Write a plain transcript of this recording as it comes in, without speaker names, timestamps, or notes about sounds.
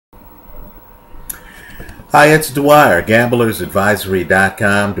Hi, it's Dwyer,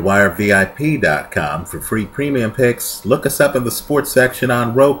 gamblersadvisory.com, dwyervip.com for free premium picks. Look us up in the sports section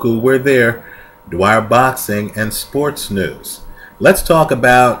on Roku. We're there. Dwyer Boxing and Sports News. Let's talk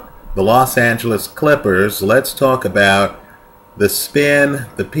about the Los Angeles Clippers. Let's talk about the spin,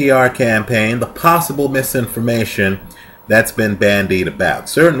 the PR campaign, the possible misinformation that's been bandied about.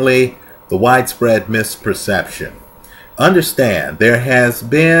 Certainly, the widespread misperception. Understand, there has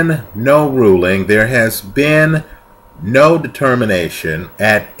been no ruling, there has been no determination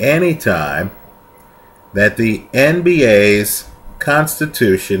at any time that the NBA's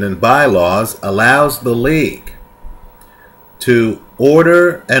constitution and bylaws allows the league to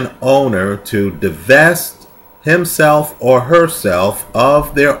order an owner to divest himself or herself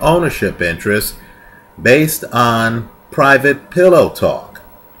of their ownership interest based on private pillow talk.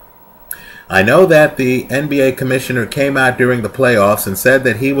 I know that the NBA commissioner came out during the playoffs and said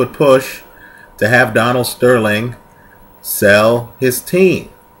that he would push to have Donald Sterling sell his team.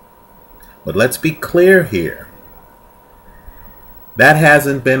 But let's be clear here. That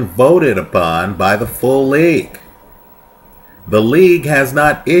hasn't been voted upon by the full league. The league has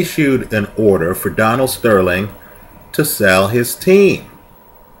not issued an order for Donald Sterling to sell his team.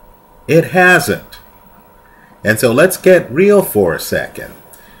 It hasn't. And so let's get real for a second.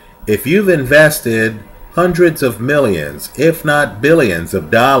 If you've invested hundreds of millions, if not billions of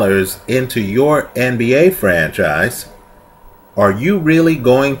dollars into your NBA franchise, are you really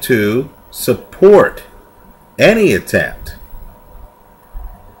going to support any attempt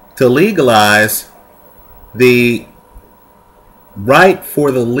to legalize the right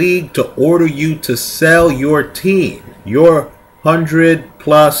for the league to order you to sell your team, your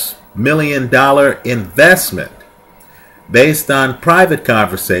 $100+ million investment, based on private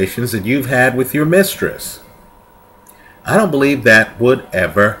conversations that you've had with your mistress? I don't believe that would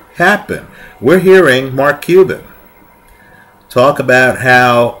ever happen. We're hearing Mark Cuban talk about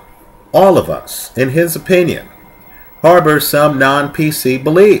how all of us, in his opinion, harbor some non-PC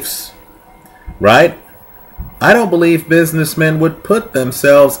beliefs, right? I don't believe businessmen would put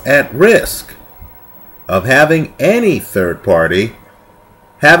themselves at risk of having any third party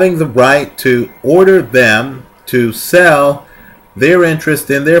having the right to order them to sell their interest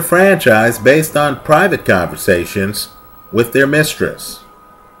in their franchise based on private conversations with their mistress.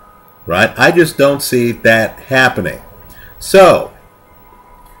 Right? I just don't see that happening. So,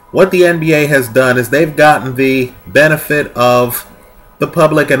 what the NBA has done is they've gotten the benefit of the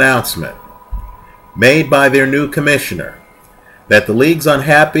public announcement made by their new commissioner that the league's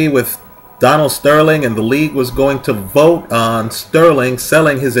unhappy with Donald Sterling and the league was going to vote on Sterling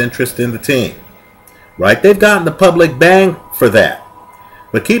selling his interest in the team. Right? They've gotten the public bang for that.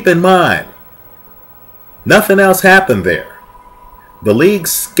 But keep in mind, nothing else happened there. The league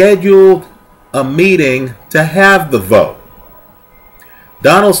scheduled a meeting to have the vote.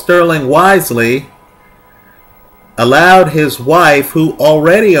 Donald Sterling wisely allowed his wife, who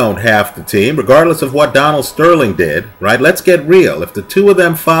already owned half the team, regardless of what Donald Sterling did, right? Let's get real. If the two of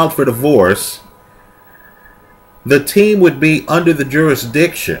them filed for divorce, the team would be under the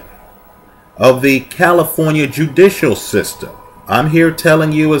jurisdiction of the California judicial system. I'm here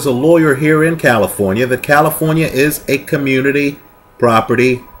telling you as a lawyer here in California that California is a community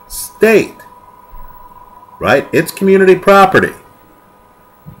property state. Right? It's community property.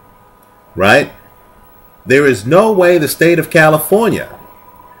 Right? There is no way the state of California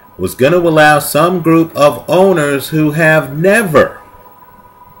was going to allow some group of owners who have never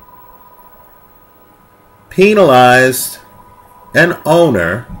penalized an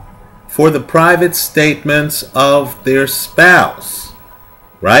owner for the private statements of their spouse,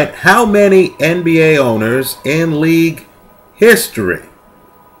 right? How many NBA owners in league history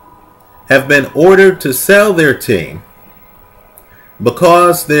have been ordered to sell their team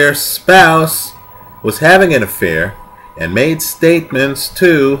because their spouse was having an affair and made statements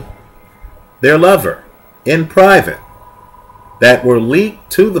to their lover in private that were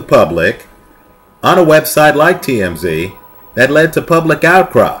leaked to the public on a website like TMZ that led to public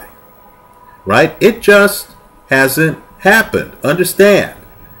outcry? Right? It just hasn't happened. Understand,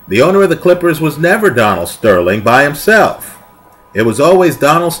 the owner of the Clippers was never Donald Sterling by himself. It was always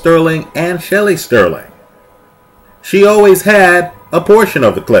Donald Sterling and Shelly Sterling. She always had a portion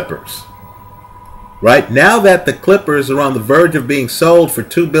of the Clippers. Right? Now that the Clippers are on the verge of being sold for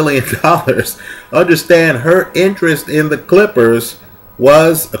 $2 billion, understand her interest in the Clippers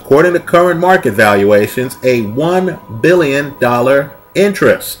was, according to current market valuations, a $1 billion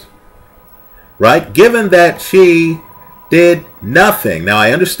interest. Right? Given that she did nothing. Now,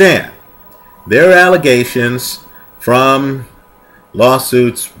 I understand there are allegations from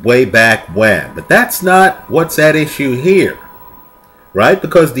lawsuits way back when. But that's not what's at issue here, right?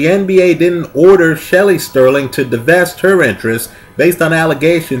 Because the NBA didn't order Shelly Sterling to divest her interest based on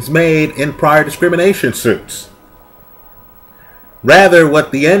allegations made in prior discrimination suits. Rather,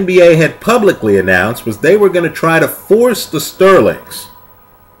 what the NBA had publicly announced was they were going to try to force the Sterlings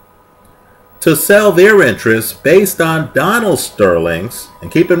to sell their interests based on Donald Sterling's,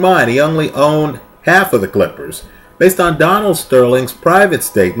 and keep in mind, he only owned half of the Clippers, based on Donald Sterling's private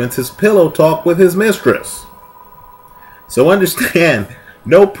statements, his pillow talk with his mistress. So understand,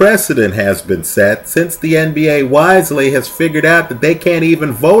 no precedent has been set since the NBA wisely has figured out that they can't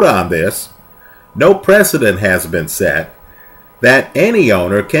even vote on this. No precedent has been set that any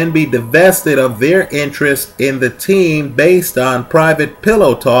owner can be divested of their interest in the team based on private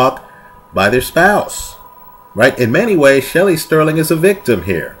pillow talk by their spouse. Right? In many ways, Shelly Sterling is a victim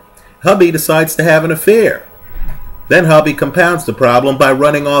here. Hubby decides to have an affair. Then hubby compounds the problem by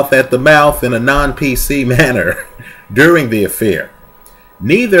running off at the mouth in a non-PC manner during the affair.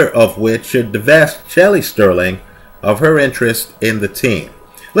 Neither of which should divest Shelly Sterling of her interest in the team.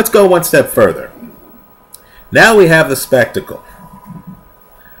 Let's go one step further. Now we have the spectacle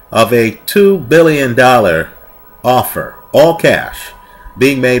of a $2 billion offer, all cash,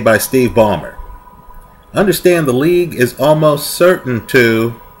 being made by Steve Ballmer. Understand the league is almost certain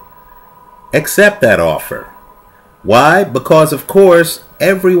to accept that offer. Why? Because, of course,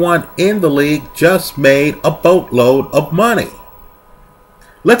 everyone in the league just made a boatload of money.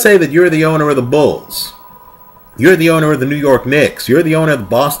 Let's say that you're the owner of the Bulls. You're the owner of the New York Knicks. You're the owner of the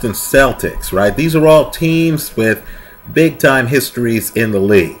Boston Celtics, right? These are all teams with big-time histories in the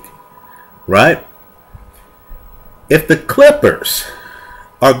league, right? If the Clippers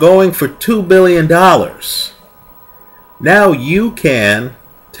are going for $2 billion, now you can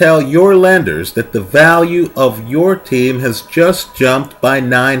tell your lenders that the value of your team has just jumped by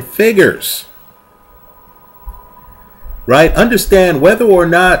 9 figures. Right? Understand, whether or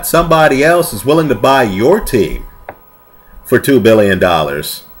not somebody else is willing to buy your team for $2 billion,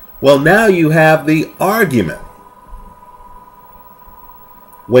 well, now you have the argument.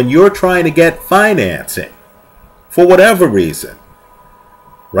 When you're trying to get financing, for whatever reason,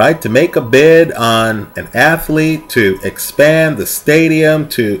 right, to make a bid on an athlete, to expand the stadium,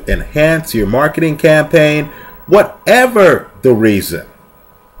 to enhance your marketing campaign, whatever the reason,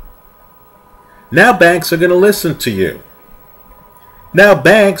 now banks are going to listen to you. Now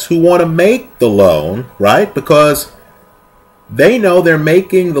banks who want to make the loan, right, because they know they're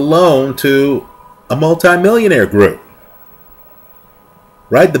making the loan to a multimillionaire group,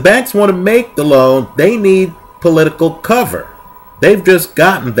 right? The banks want to make the loan. They need political cover. They've just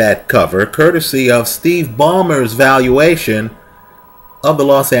gotten that cover courtesy of Steve Ballmer's valuation of the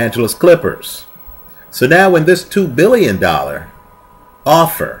Los Angeles Clippers. So now when this $2 billion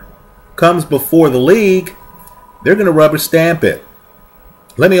offer comes before the league, they're going to rubber stamp it.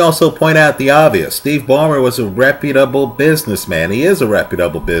 Let me also point out the obvious. Steve Ballmer was a reputable businessman. He is a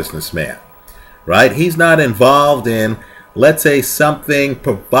reputable businessman, right? He's not involved in, let's say, something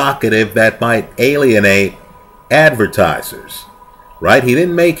provocative that might alienate advertisers. Right? He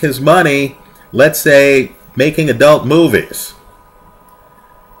didn't make his money, let's say, making adult movies.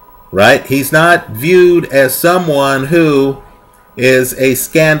 Right? He's not viewed as someone who is a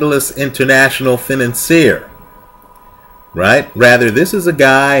scandalous international financier. Right? Rather, this is a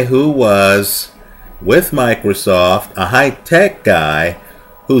guy who was, with Microsoft, a high-tech guy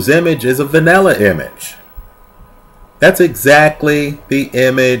whose image is a vanilla image. That's exactly the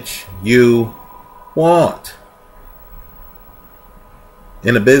image you want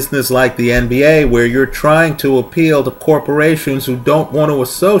in a business like the NBA, where you're trying to appeal to corporations who don't want to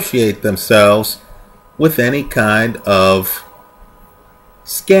associate themselves with any kind of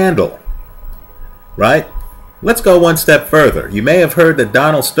scandal. Right? Let's go one step further. You may have heard that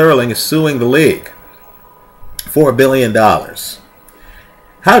Donald Sterling is suing the league for $1 billion.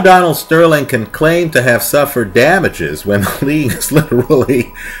 How Donald Sterling can claim to have suffered damages when the league is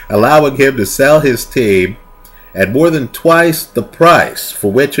literally allowing him to sell his team at more than twice the price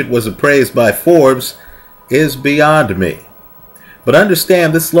for which it was appraised by Forbes is beyond me. But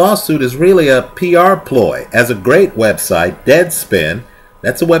understand, this lawsuit is really a PR ploy. As a great website, Deadspin,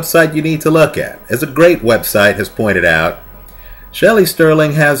 that's a website you need to look at, as a great website has pointed out, Shelly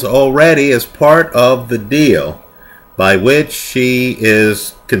Sterling has already, as part of the deal by which she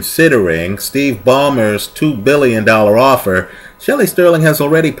is considering Steve Ballmer's $2 billion offer, Shelly Sterling has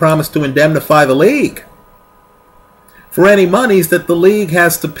already promised to indemnify the league for any monies that the league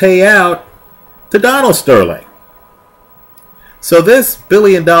has to pay out to Donald Sterling. So this $1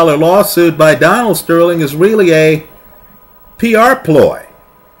 billion lawsuit by Donald Sterling is really a PR ploy,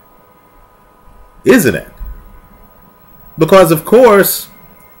 isn't it? Because, of course,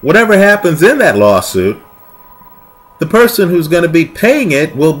 whatever happens in that lawsuit, the person who's going to be paying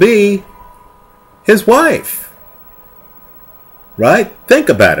it will be his wife. Right? Think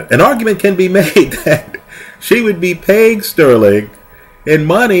about it. An argument can be made that she would be paying Sterling in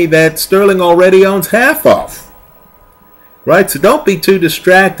money that Sterling already owns half of. Right? So don't be too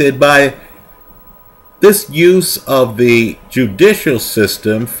distracted by this use of the judicial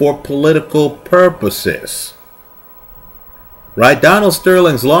system for political purposes. Right? Donald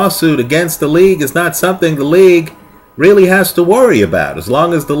Sterling's lawsuit against the league is not something the league really has to worry about, as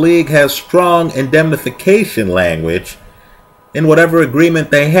long as the league has strong indemnification language in whatever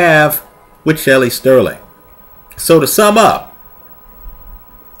agreement they have with Shelley Sterling. So to sum up,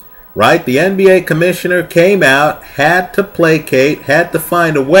 right, the NBA commissioner came out, had to placate, had to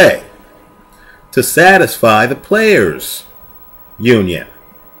find a way to satisfy the players' union.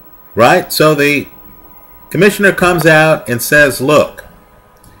 Right? So the commissioner comes out and says, look,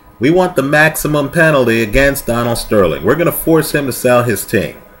 we want the maximum penalty against Donald Sterling. We're going to force him to sell his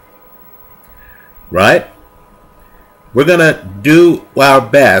team. Right? We're going to do our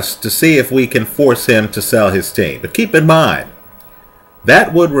best to see if we can force him to sell his team. But keep in mind,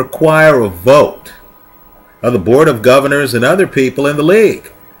 that would require a vote of the Board of Governors and other people in the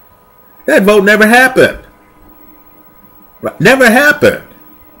league. That vote never happened. Never happened.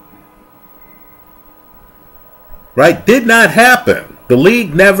 Right? Did not happen. The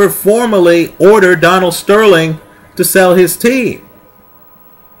league never formally ordered Donald Sterling to sell his team.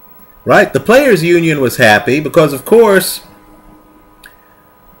 Right? The players' union was happy because, of course,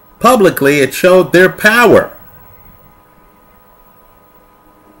 publicly it showed their power.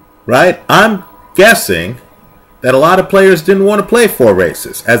 Right? I'm guessing that a lot of players didn't want to play 4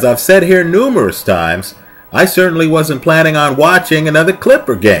 races. As I've said here numerous times, I certainly wasn't planning on watching another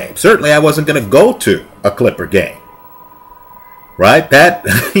Clipper game. Certainly I wasn't going to go to a Clipper game. Right? That,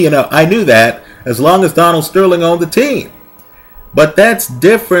 I knew that as long as Donald Sterling owned the team. But that's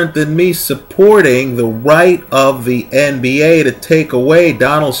different than me supporting the right of the NBA to take away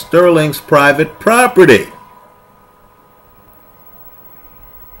Donald Sterling's private property.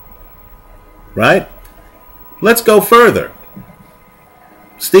 Right? Let's go further.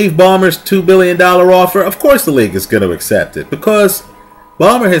 Steve Ballmer's $2 billion offer, of course the league is going to accept it, because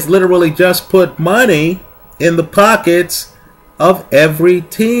Ballmer has literally just put money in the pockets of every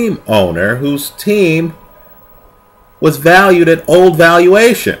team owner whose team was valued at old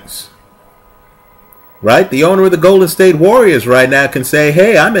valuations. Right? The owner of the Golden State Warriors right now can say,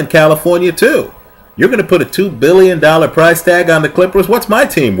 hey, I'm in California too. You're going to put a $2 billion price tag on the Clippers? What's my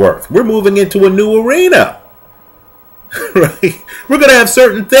team worth? We're moving into a new arena. Right? We're going to have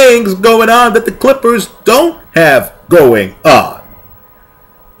certain things going on that the Clippers don't have going on.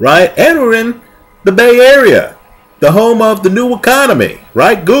 Right? And we're in the Bay Area, the home of the new economy,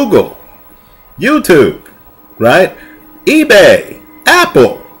 right? Google, YouTube, right? eBay,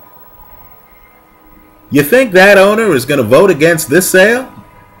 Apple. You think that owner is going to vote against this sale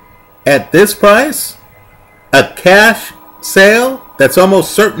at this price? A cash sale that's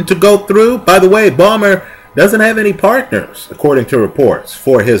almost certain to go through? By the way, Ballmer doesn't have any partners, according to reports,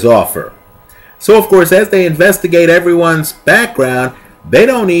 for his offer. So, of course, as they investigate everyone's background, they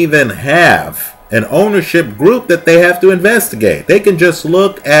don't even have an ownership group that they have to investigate. They can just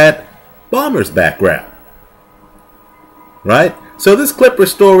look at Ballmer's background. Right? So this Clipper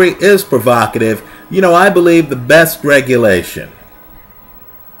story is provocative. I believe the best regulation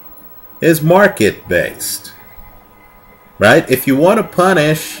is market-based. Right? If you want to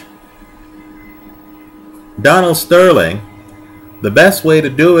punish Donald Sterling, the best way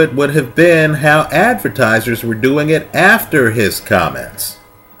to do it would have been how advertisers were doing it after his comments.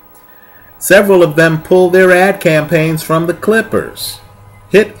 Several of them pulled their ad campaigns from the Clippers.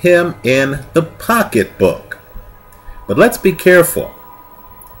 Hit him in the pocketbook. But let's be careful.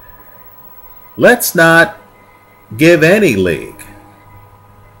 Let's not give any league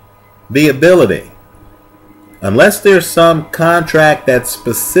the ability, unless there's some contract that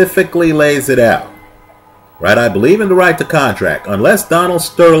specifically lays it out. Right? I believe in the right to contract. Unless Donald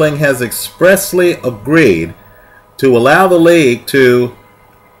Sterling has expressly agreed to allow the league to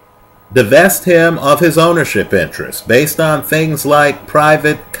divest him of his ownership interest based on things like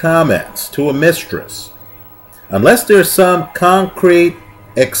private comments to a mistress. Unless there's some concrete,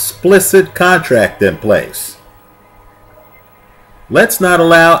 explicit contract in place, let's not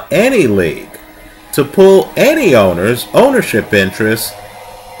allow any league to pull any owner's ownership interest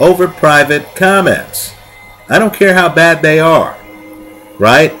over private comments. I don't care how bad they are.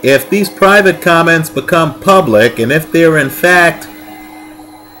 right? If these private comments become public, and if they're in fact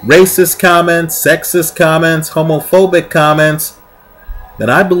racist comments, sexist comments, homophobic comments, then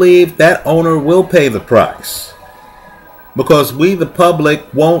I believe that owner will pay the price, because we, the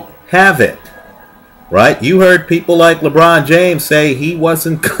public, won't have it, right? You heard people like LeBron James say he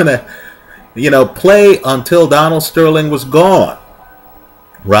wasn't gonna, play until Donald Sterling was gone,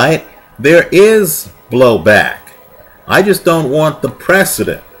 right? There is blowback. I just don't want the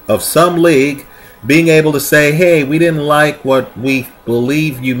precedent of some league being able to say, hey, we didn't like what we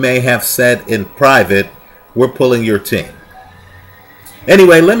believe you may have said in private, we're pulling your team.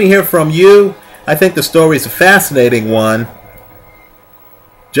 Anyway, let me hear from you. I think the story is a fascinating one.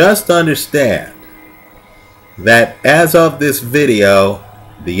 Just understand that as of this video,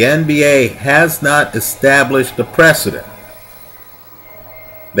 the NBA has not established a precedent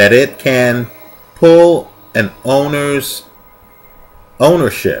that it can pull an owner's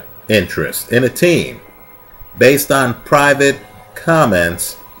ownership interest in a team based on private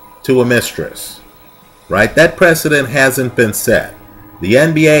comments to a mistress, right? That precedent hasn't been set. The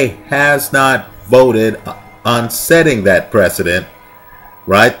NBA has not voted on setting that precedent,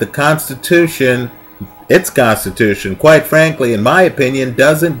 right? The Constitution, its Constitution, quite frankly, in my opinion,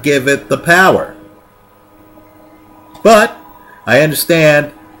 doesn't give it the power. But I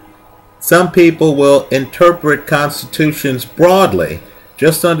understand some people will interpret constitutions broadly.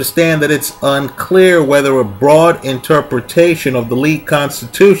 Just understand that it's unclear whether a broad interpretation of the league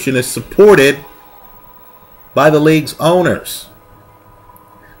constitution is supported by the league's owners.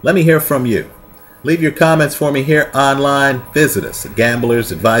 Let me hear from you. Leave your comments for me here online. Visit us at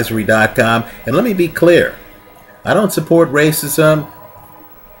gamblersadvisory.com. And let me be clear. I don't support racism.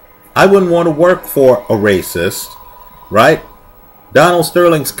 I wouldn't want to work for a racist, right? Donald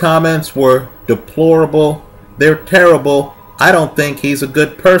Sterling's comments were deplorable. They're terrible. I don't think he's a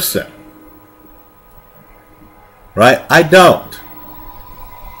good person, right? I don't.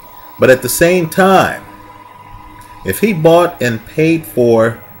 But at the same time, if he bought and paid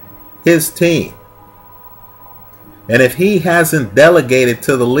for his team, and if he hasn't delegated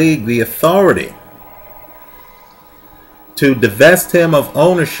to the league the authority to divest him of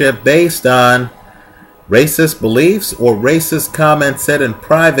ownership based on racist beliefs or racist comments said in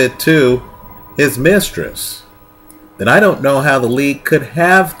private to his mistress, then I don't know how the league could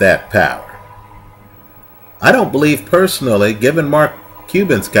have that power. I don't believe personally, given Mark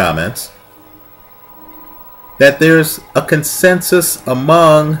Cuban's comments, that there's a consensus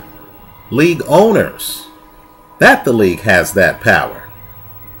among league owners that the league has that power,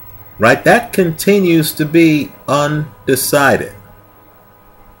 right? That continues to be undecided,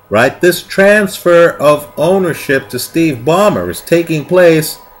 right? This transfer of ownership to Steve Ballmer is taking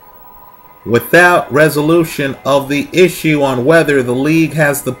place without resolution of the issue on whether the league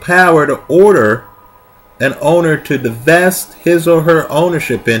has the power to order an owner to divest his or her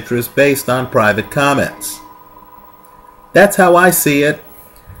ownership interest based on private comments. That's how I see it.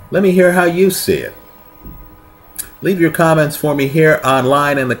 Let me hear how you see it. Leave your comments for me here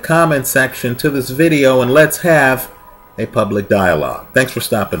online in the comment section to this video, and let's have a public dialogue. Thanks for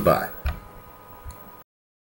stopping by.